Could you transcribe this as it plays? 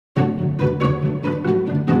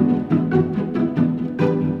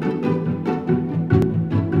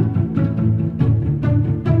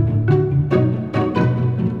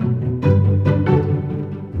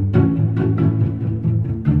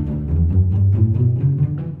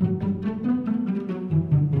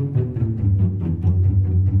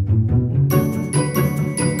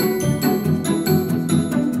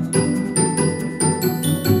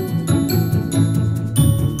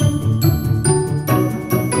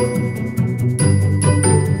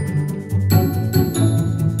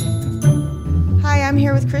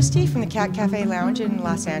Christy from the CatCafe Lounge in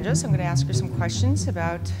Los Angeles. I'm going to ask her some questions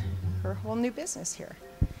about her whole new business here.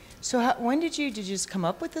 So when did you just come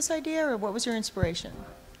up with this idea, or what was your inspiration?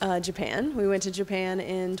 Japan. We went to Japan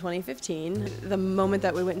in 2015. The moment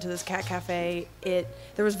that we went into this cat cafe,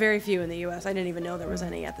 there was very few in the US. I didn't even know there was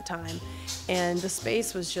any at the time. And the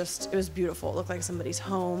space was it was beautiful. It looked like somebody's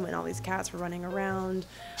home, and all these cats were running around.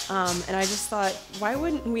 And I just thought, why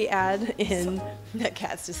wouldn't we add in, that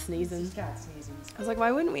cat's just sneezing. Cat sneezing. I was like,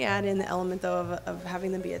 why wouldn't we add in the element though of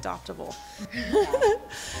having them be adoptable?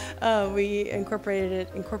 We incorporated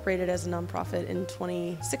it as a nonprofit in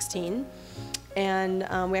 2016.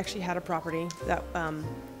 And we actually had a property that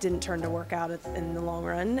didn't turn to work out in the long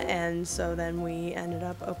run, and so then we ended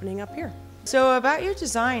up opening up here. So about your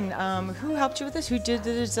design, who helped you with this? Who did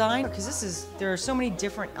the design? Because there are so many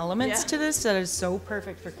different elements to this that is so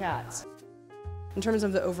perfect for cats. In terms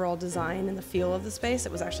of the overall design and the feel of the space,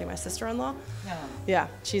 it was actually my sister-in-law. Yeah,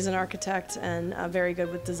 she's an architect and very good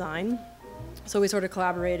with design. So we sort of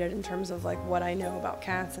collaborated in terms of like what I know about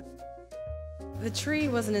cats. The tree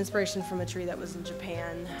was an inspiration from a tree that was in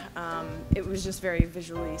Japan. It was just very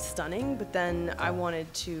visually stunning, but then I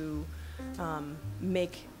wanted to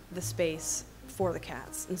make the space for the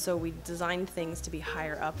cats. And so we designed things to be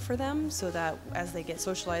higher up for them so that as they get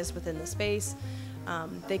socialized within the space,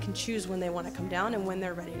 they can choose when they want to come down and when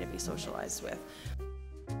they're ready to be socialized with.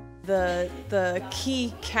 The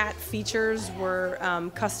key cat features were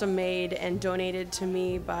custom made and donated to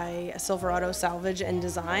me by Silverado Salvage and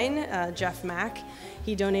Design, Jeff Mack.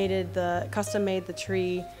 He custom made the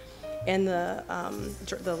tree and the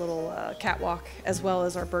little catwalk, as well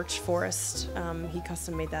as our birch forest. He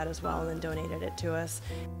custom made that as well and then donated it to us.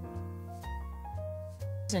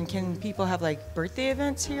 And can people have like birthday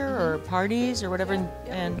events here or parties or whatever?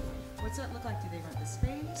 And what's that look like? Do they rent the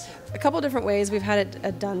space? A couple different ways. We've had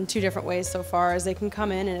it done two different ways so far. Is they can come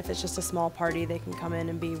in, and if it's just a small party, they can come in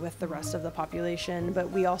and be with the rest of the population. But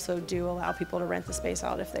we also do allow people to rent the space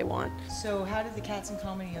out if they want. So how did the Cats and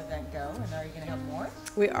Comedy event go? And are you going to have more?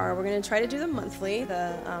 We are. We're going to try to do them monthly.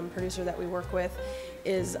 The producer that we work with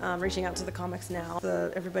is reaching out to the comics now.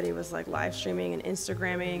 Everybody was like live streaming and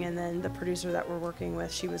Instagramming, and then the producer that we're working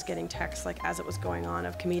with, she was getting texts like as it was going on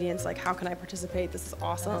of comedians like, how can I participate? This is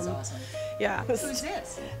awesome. That's awesome. Yeah. Who's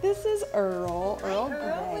this? This is Earl. Hi, Earl,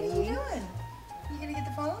 what are you doing? You gonna get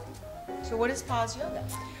the phone? So what is Pause Yoga?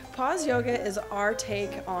 Pause Yoga is our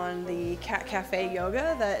take on the cat cafe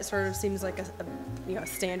yoga that sort of seems like a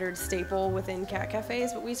standard staple within cat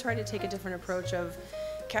cafes, but we try to take a different approach of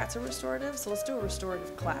cats are restorative, so let's do a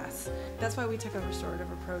restorative class. That's why we took a restorative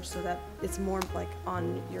approach, so that it's more like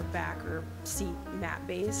on your back or seat mat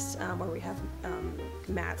based, where we have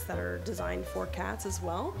mats that are designed for cats as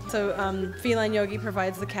well. So Feline Yogi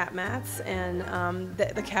provides the cat mats, and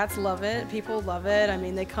the cats love it, people love it. I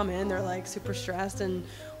mean, they come in, they're like super stressed, and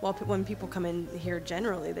when people come in here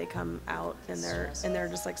generally, they come out and they're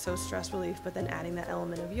just like so stress relief, but then adding that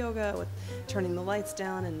element of yoga with turning the lights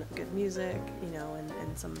down and good music,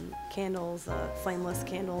 and some candles, flameless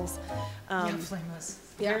candles. Flameless.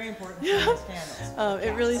 Yeah. Very important. Flameless candles.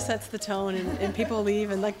 It really sets the tone, and people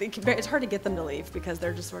leave, and like it's hard to get them to leave because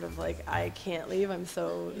they're just sort of like, I can't leave. I'm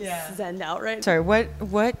so zenned out right now. Sorry,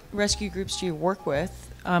 what rescue groups do you work with?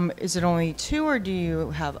 Is it only two, or do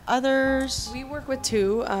you have others? We work with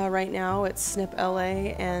two right now. It's SNP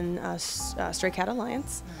LA and Stray Cat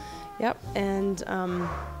Alliance. Yep, and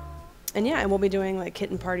we'll be doing like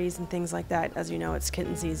kitten parties and things like that. As you know, it's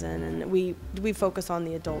kitten season, and we focus on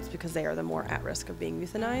the adults because they are the more at risk of being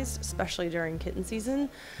euthanized, especially during kitten season.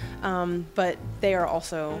 But they are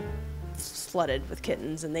also flooded with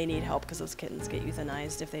kittens, and they need help because those kittens get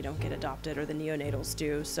euthanized if they don't get adopted, or the neonatals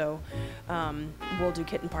do. So we'll do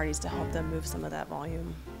kitten parties to help them move some of that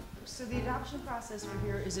volume. So the adoption process for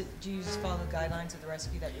here, do you just follow the guidelines of the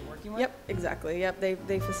rescue that you're working with? Yep, exactly. Yep,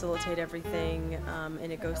 they facilitate everything,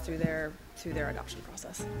 and it goes through their adoption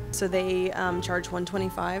process. So they charge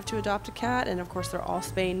 $125 to adopt a cat, and of course they're all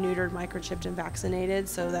spayed, neutered, microchipped, and vaccinated,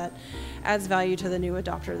 so that adds value to the new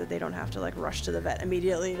adopter that they don't have to like rush to the vet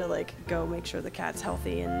immediately to like go make sure the cat's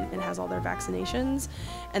healthy and has all their vaccinations.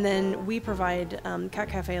 And then we provide,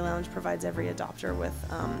 CatCafe Lounge provides every adopter with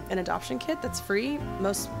an adoption kit that's free.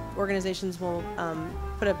 Most organizations will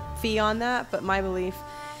put a fee on that, but my belief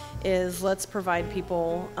is let's provide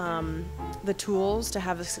people the tools to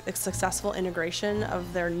have a successful integration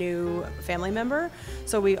of their new family member.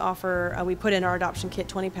 So we offer, we put in our adoption kit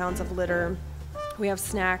 20 pounds of litter. We have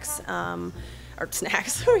snacks,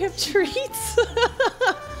 we have treats.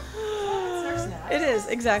 It is,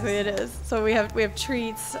 exactly, it is. So we have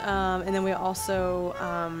treats, and then we also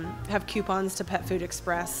have coupons to Pet Food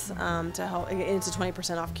Express to help. It's a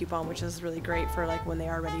 20% off coupon, which is really great for like when they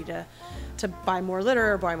are ready to buy more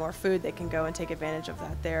litter or buy more food, they can go and take advantage of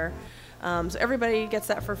that there. So everybody gets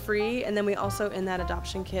that for free, and then we also in that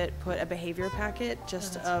adoption kit put a behavior packet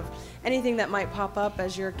just of anything that might pop up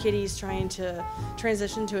as your kitty's trying to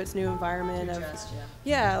transition to its new environment.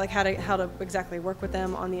 Like how to exactly work with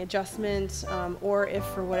them on the adjustment, or if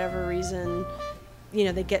for whatever reason, you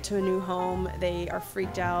know, they get to a new home, they are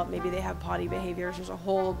freaked out, maybe they have potty behaviors. There's a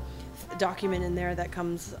whole document in there that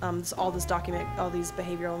comes, all these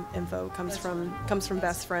behavioral info comes from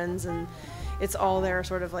Best Friends, and it's all their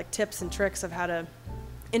sort of like tips and tricks of how to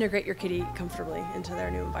integrate your kitty comfortably into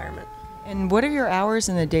their new environment. And what are your hours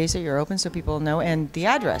and the days that you're open so people know, and the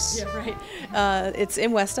address? Yeah, right. It's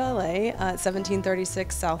in West LA,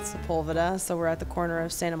 1736 South Sepulveda. So we're at the corner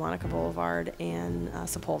of Santa Monica Boulevard and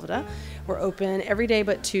Sepulveda. We're open every day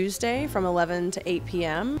but Tuesday from 11 to 8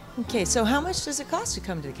 p.m. Okay, so how much does it cost to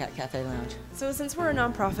come to the Cat Cafe Lounge? So since we're a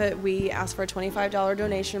nonprofit, we ask for a $25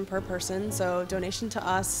 donation per person. So donation to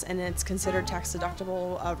us, and it's considered tax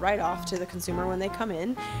deductible write-off to the consumer when they come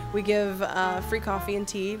in. We give free coffee and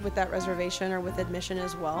tea with that reservation or with admission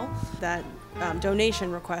as well. That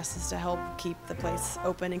donation request is to help keep the place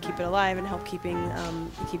open and keep it alive and help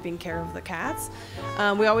keeping care of the cats.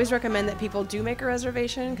 We always recommend that people do make a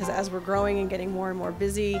reservation, because as we're growing and getting more and more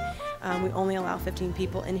busy, we only allow 15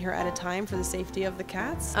 people in here at a time for the safety of the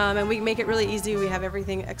cats. And we make it really easy. We have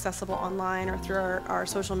everything accessible online or through our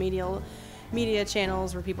social media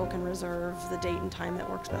channels where people can reserve the date and time that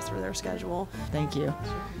works best for their schedule. Thank you.